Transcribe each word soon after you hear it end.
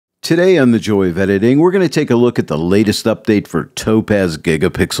Today on The Joy of Editing, we're going to take a look at the latest update for TOPAZ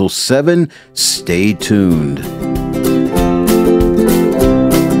Gigapixel 7. Stay tuned.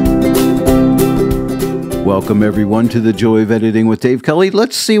 Welcome everyone to The Joy of Editing with Dave Kelly.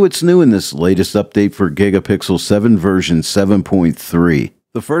 Let's see what's new in this latest update for Gigapixel 7 version 7.3.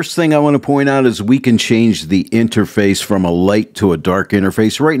 The first thing I want to point out is we can change the interface from a light to a dark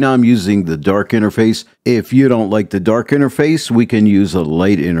interface. Right now I'm using the dark interface. If you don't like the dark interface, we can use a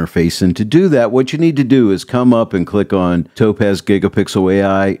light interface. And to do that, what you need to do is come up and click on TOPAZ Gigapixel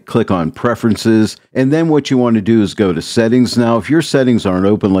AI, click on Preferences, and then what you want to do is go to Settings. Now, if your settings aren't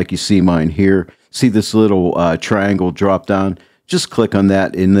open like you see mine here, see this little triangle drop down? Just click on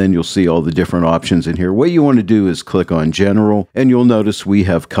that and then you'll see all the different options in here. What you want to do is click on General and you'll notice we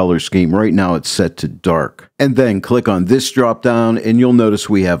have color scheme. Right now it's set to dark. And then click on this drop down and you'll notice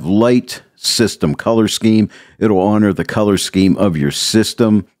we have light system color scheme. It'll honor the color scheme of your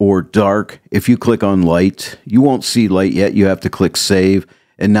system, or dark. If you click on light, you won't see light yet. You have to click Save.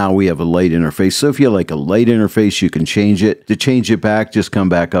 And now we have a light interface. So if you like a light interface, you can change it. To change it back, just come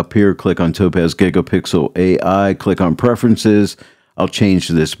back up here, click on TOPAZ Gigapixel AI, click on Preferences. I'll change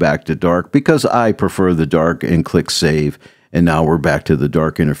this back to dark because I prefer the dark, and click Save. And now we're back to the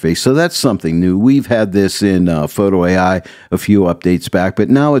dark interface. So that's something new. We've had this in Photo AI a few updates back, but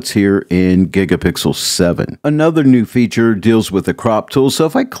now it's here in Gigapixel 7. Another new feature deals with the crop tool. So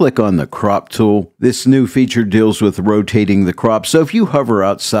if I click on the crop tool, this new feature deals with rotating the crop. So if you hover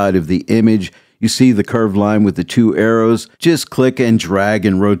outside of the image, you see the curved line with the two arrows. Just click and drag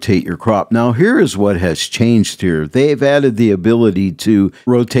and rotate your crop. Now, here is what has changed here. They've added the ability to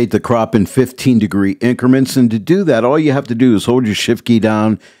rotate the crop in 15-degree increments. And to do that, all you have to do is hold your Shift key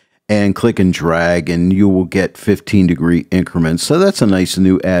down and click and drag, and you will get 15-degree increments. So that's a nice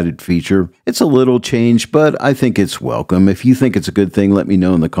new added feature. It's a little change, but I think it's welcome. If you think it's a good thing, let me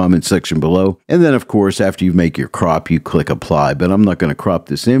know in the comment section below. And then, of course, after you make your crop, you click Apply. But I'm not going to crop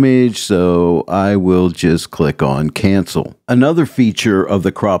this image, so I will just click on Cancel. Another feature of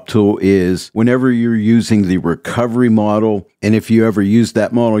the crop tool is whenever you're using the recovery model, and if you ever use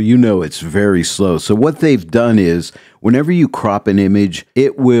that model, you know it's very slow. So what they've done is whenever you crop an image,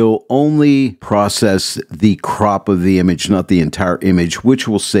 it will only process the crop of the image, not the entire image, which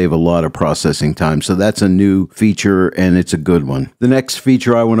will save a lot of processing time. So that's a new feature, and it's a good one. The next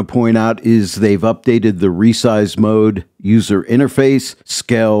feature I want to point out is they've updated the resize mode, user interface,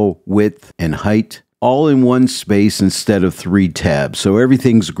 scale, width, and height, all in one space instead of 3 tabs. So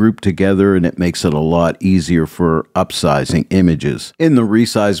everything's grouped together and it makes it a lot easier for upsizing images. In the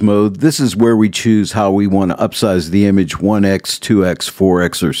resize mode, this is where we choose how we want to upsize the image: 1x, 2x,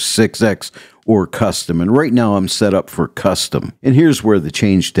 4x, or 6x, or custom. And right now I'm set up for custom. And here's where the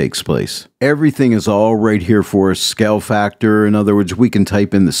change takes place. Everything is all right here for us. Scale factor. In other words, we can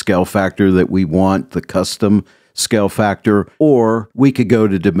type in the scale factor that we want, the custom scale factor, or we could go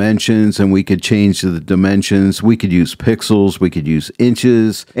to dimensions and we could change the dimensions. We could use pixels, we could use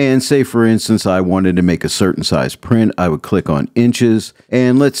inches, and say for instance I wanted to make a certain size print, I would click on inches,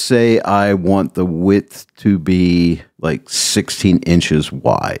 and let's say I want the width to be like 16 inches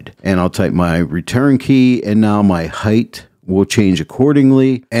wide, and I'll type my return key, and now my height will change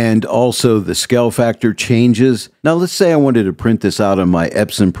accordingly, and also the scale factor changes. Now let's say I wanted to print this out on my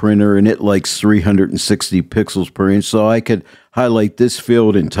Epson printer and it likes 360 pixels per inch, so I could highlight this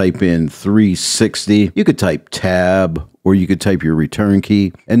field and type in 360. You could type tab, or you could type your return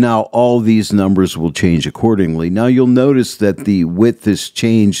key, and now all these numbers will change accordingly. Now you'll notice that the width is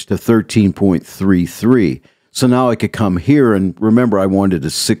changed to 13.33. So now I could come here, and remember I wanted a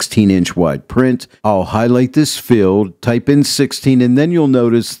 16-inch wide print. I'll highlight this field, type in 16, and then you'll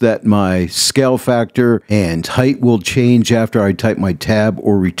notice that my scale factor and height will change after I type my tab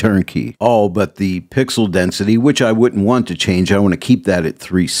or return key. All but the pixel density, which I wouldn't want to change. I want to keep that at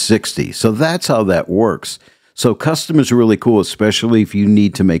 360. So that's how that works. So custom is really cool, especially if you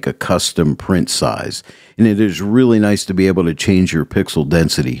need to make a custom print size. And it is really nice to be able to change your pixel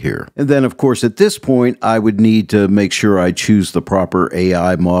density here. And then, of course, at this point, I would need to make sure I choose the proper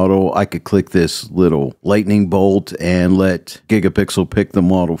AI model. I could click this little lightning bolt and let Gigapixel pick the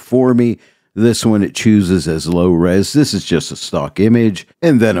model for me. This one it chooses as low res. This is just a stock image.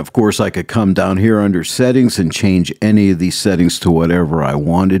 And then, of course, I could come down here under settings and change any of these settings to whatever I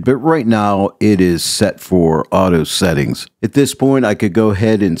wanted. But right now it is set for auto settings. At this point, I could go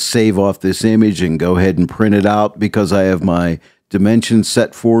ahead and save off this image and go ahead and print it out because I have my dimensions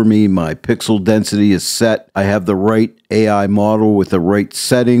set for me. My pixel density is set. I have the right AI model with the right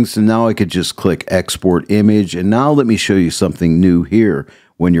settings. And now I could just click export image. And now let me show you something new here.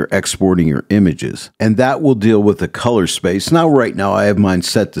 when you're exporting your images. And that will deal with the color space. Now, right now, I have mine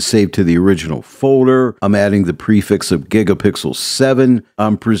set to save to the original folder. I'm adding the prefix of Gigapixel 7.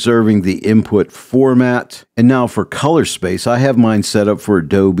 I'm preserving the input format. And now for color space, I have mine set up for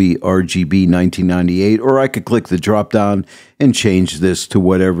Adobe RGB 1998, or I could click the drop down and change this to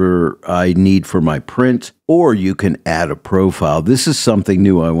whatever I need for my print, or you can add a profile. This is something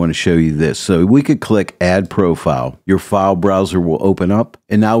new. I want to show you this. So we could click Add Profile. Your file browser will open up,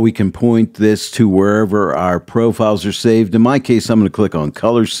 and now we can point this to wherever our profiles are saved. In my case, I'm going to click on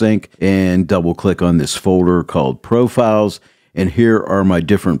Color Sync and double click on this folder called Profiles. And here are my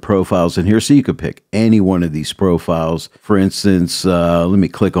different profiles in here. So you could pick any one of these profiles. For instance, let me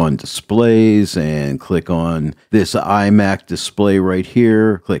click on displays and click on this iMac display right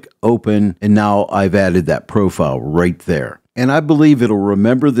here. Click open. And now I've added that profile right there. And I believe it'll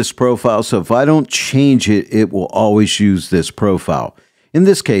remember this profile. So if I don't change it, it will always use this profile. In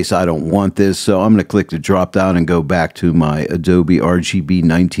this case, I don't want this, so I'm going to click the drop down and go back to my Adobe RGB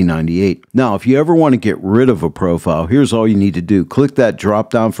 1998. Now, if you ever want to get rid of a profile, here's all you need to do. Click that drop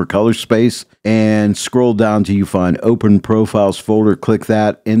down for color space and scroll down till you find Open Profiles folder. Click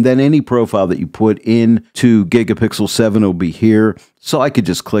that, and then any profile that you put into Gigapixel 7 will be here. So I could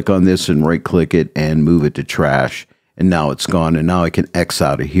just click on this and right-click it and move it to trash. And now it's gone, and now I can X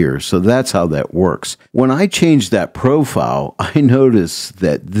out of here. So that's how that works. When I changed that profile, I noticed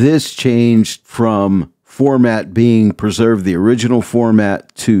that this changed from format being preserved the original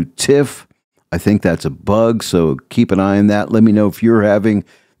format to TIFF. I think that's a bug, so keep an eye on that. Let me know if you're having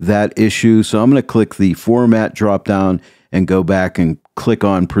that issue. So I'm going to click the format drop down and go back and click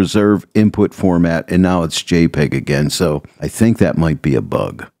on preserve input format, and now it's JPEG again. So I think that might be a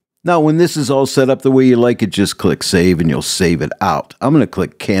bug. Now, when this is all set up the way you like it, just click Save and you'll save it out. I'm going to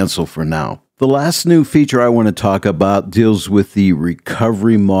click Cancel for now. The last new feature I want to talk about deals with the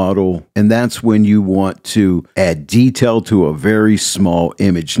recovery model, and that's when you want to add detail to a very small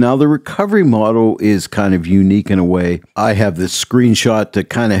image. Now, the recovery model is kind of unique in a way. I have this screenshot to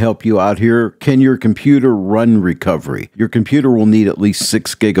kind of help you out here. Can your computer run recovery? Your computer will need at least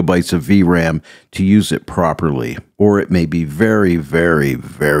 6 gigabytes of VRAM to use it properly, or it may be very, very,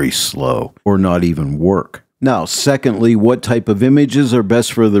 very slow or not even work. Now, secondly, what type of images are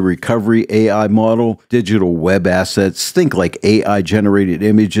best for the recovery AI model? Digital web assets, think like AI-generated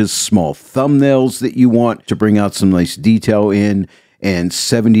images, small thumbnails that you want to bring out some nice detail in, and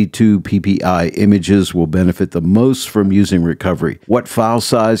 72 ppi images will benefit the most from using recovery. What file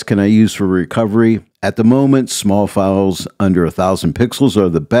size can I use for recovery? At the moment, small files under 1,000 pixels are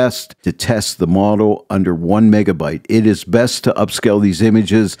the best to test the model under 1 megabyte. It is best to upscale these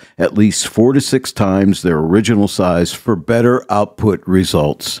images at least 4 to 6 times their original size for better output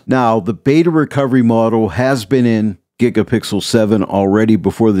results. Now, the beta recovery model has been in Gigapixel 7 already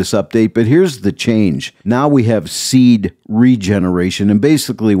before this update, but here's the change. Now we have seed regeneration, and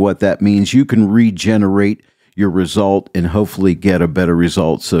basically what that means, you can regenerate your result and hopefully get a better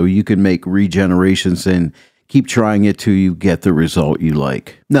result. So you can make regenerations and keep trying it till you get the result you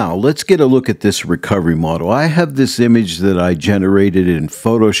like. Now, let's get a look at this recovery model. I have this image that I generated in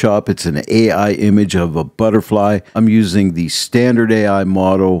Photoshop. It's an AI image of a butterfly. I'm using the standard AI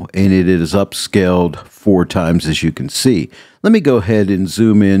model, and it is upscaled 4 times, as you can see. Let me go ahead and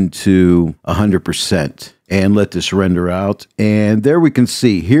zoom into 100% and let this render out. And there we can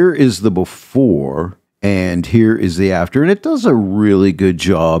see, here is the before, and here is the after, and it does a really good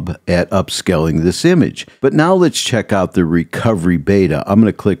job at upscaling this image. But now let's check out the recovery beta. I'm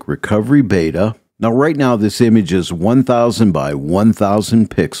going to click recovery beta. Now, right now, this image is 1,000 by 1,000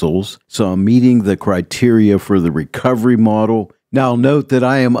 pixels, so I'm meeting the criteria for the recovery model. Now, note that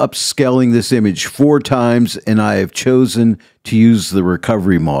I am upscaling this image 4 times, and I have chosen to use the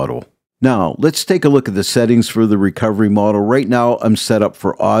recovery model. Now, let's take a look at the settings for the recovery model. Right now, I'm set up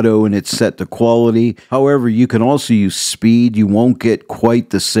for auto and it's set to quality. However, you can also use speed. You won't get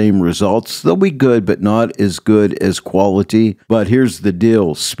quite the same results. They'll be good, but not as good as quality. But here's the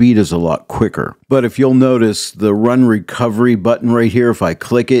deal. Speed is a lot quicker. But if you'll notice the run recovery button right here, if I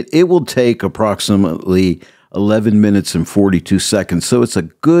click it, it will take approximately 11 minutes and 42 seconds. So it's a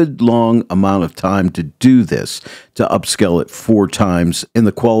good long amount of time to do this, to upscale it 4 times in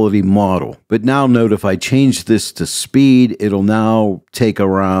the quality model. But now note, if I change this to speed, it'll now take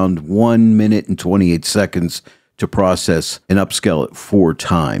around 1 minute and 28 seconds to process and upscale it 4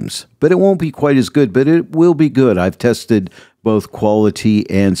 times. But it won't be quite as good, but it will be good. I've tested both quality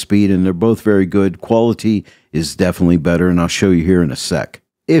and speed, and they're both very good. Quality is definitely better, and I'll show you here in a sec.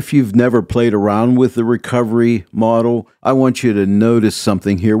 if you've never played around with the recovery model, I want you to notice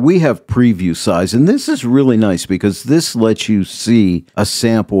something here. We have preview size, and this is really nice because this lets you see a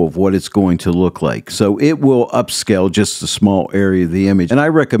sample of what it's going to look like. So it will upscale just a small area of the image, and I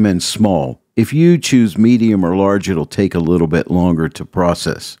recommend small. If you choose medium or large, it'll take a little bit longer to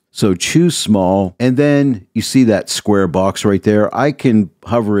process. So choose small, and then you see that square box right there. I can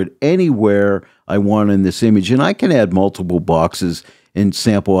hover it anywhere I want in this image, and I can add multiple boxes and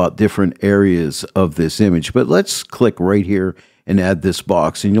sample out different areas of this image. But let's click right here and add this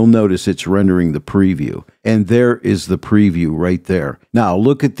box, and you'll notice it's rendering the preview. And there is the preview right there. Now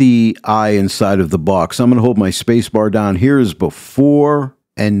look at the eye inside of the box. I'm going to hold my space bar down. Here is before,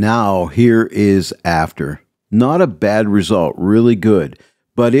 and now here is after. Not a bad result, really good.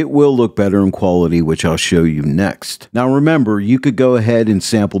 But it will look better in quality, which I'll show you next. Now remember, you could go ahead and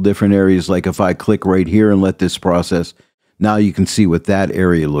sample different areas, like if I click right here and let this process, now you can see what that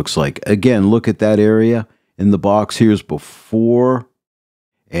area looks like. Again, look at that area in the box. Here's before,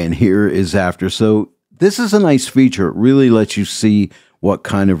 and here is after. So this is a nice feature. It really lets you see what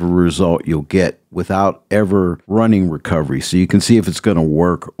kind of a result you'll get without ever running recovery. So you can see if it's going to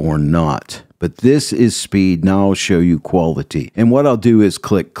work or not. But this is speed. Now I'll show you quality. And what I'll do is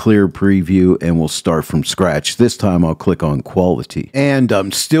click clear preview and we'll start from scratch. This time I'll click on quality. And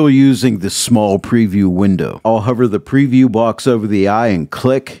I'm still using the small preview window. I'll hover the preview box over the eye and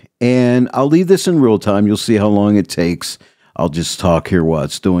click. And I'll leave this in real time. You'll see how long it takes. I'll just talk here while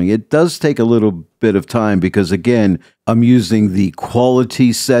it's doing. It does take a little bit of time because, again, I'm using the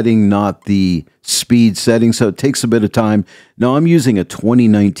quality setting, not the speed setting, so it takes a bit of time. Now, I'm using a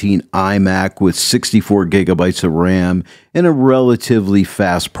 2019 iMac with 64 gigabytes of RAM and a relatively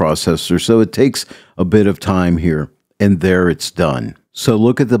fast processor, so it takes a bit of time here, and there it's done. So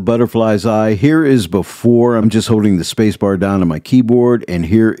look at the butterfly's eye. Here is before. I'm just holding the spacebar down on my keyboard, and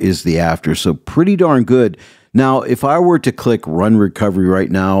here is the after, so pretty darn good. Now, if I were to click Run Recovery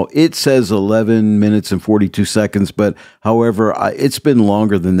right now, it says 11 minutes and 42 seconds, but however, it's been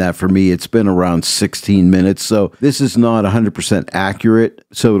longer than that for me. It's been around 16 minutes, so this is not 100% accurate,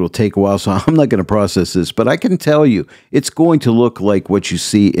 so it'll take a while, so I'm not going to process this, but I can tell you, it's going to look like what you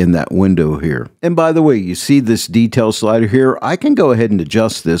see in that window here. And by the way, you see this detail slider here? I can go ahead and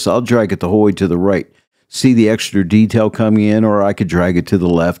adjust this. I'll drag it the whole way to the right. See the extra detail coming in, or I could drag it to the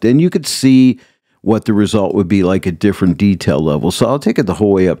left, and you could see what the result would be like at different detail levels. So I'll take it the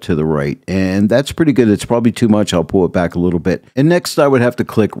whole way up to the right, and that's pretty good. It's probably too much. I'll pull it back a little bit. And next I would have to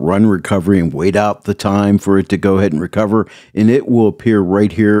click Run Recovery and wait out the time for it to go ahead and recover, and it will appear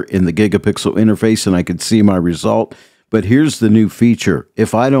right here in the Gigapixel interface, and I can see my result. But here's the new feature.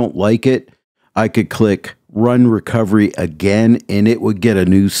 If I don't like it, I could click Run Recovery again, and it would get a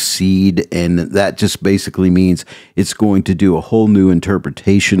new seed, and that just basically means it's going to do a whole new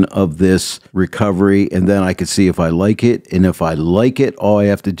interpretation of this recovery, and then I can see if I like it. And if I like it, all I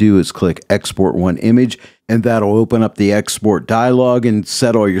have to do is click Export One Image, and that'll open up the export dialog and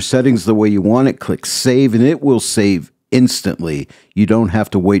set all your settings the way you want it. Click Save, and it will save instantly. You don't have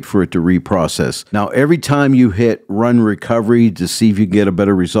to wait for it to reprocess. Now, every time you hit Run Recovery to see if you can get a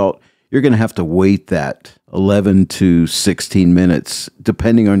better result, you're going to have to wait that 11 to 16 minutes,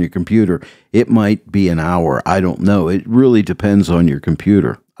 depending on your computer. It might be an hour. I don't know. It really depends on your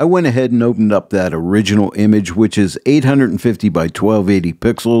computer. I went ahead and opened up that original image, which is 850 by 1280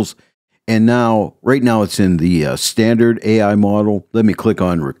 pixels. And now, right now, it's in the standard AI model. Let me click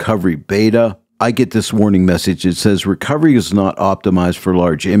on Recovery Beta. I get this warning message. It says recovery is not optimized for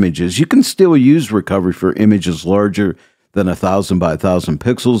large images. You can still use recovery for images larger than 1000 by 1000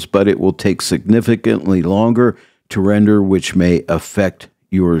 pixels, but it will take significantly longer to render, which may affect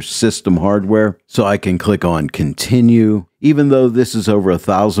your system hardware. So I can click on Continue. Even though this is over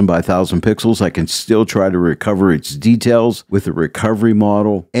 1000 by 1000 pixels, I can still try to recover its details with the recovery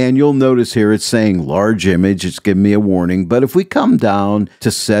model. And you'll notice here it's saying large image. It's giving me a warning. But if we come down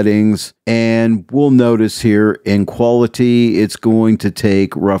to settings, and we'll notice here in quality, it's going to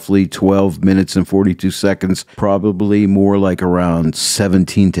take roughly 12 minutes and 42 seconds, probably more like around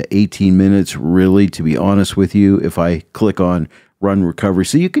 17 to 18 minutes, really, to be honest with you, if I click on Run Recovery.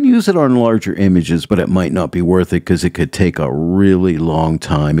 So you can use it on larger images, but it might not be worth it because it could take a really long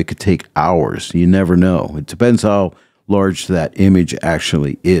time. It could take hours. You never know. It depends how large that image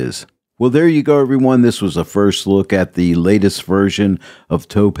actually is. Well, there you go, everyone. This was a first look at the latest version of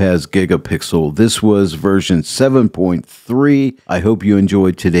TOPAZ Gigapixel. This was version 7.3. I hope you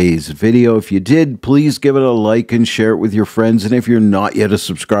enjoyed today's video. If you did, please give it a like and share it with your friends. And if you're not yet a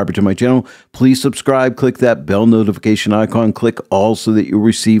subscriber to my channel, please subscribe. Click that bell notification icon. Click all so that you'll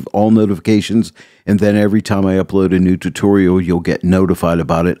receive all notifications. and then every time I upload a new tutorial, you'll get notified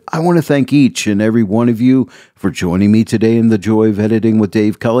about it. I want to thank each and every one of you for joining me today in the joy of editing with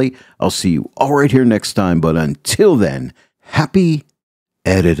Dave Kelly. I'll see you all right here next time, but until then, happy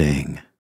editing.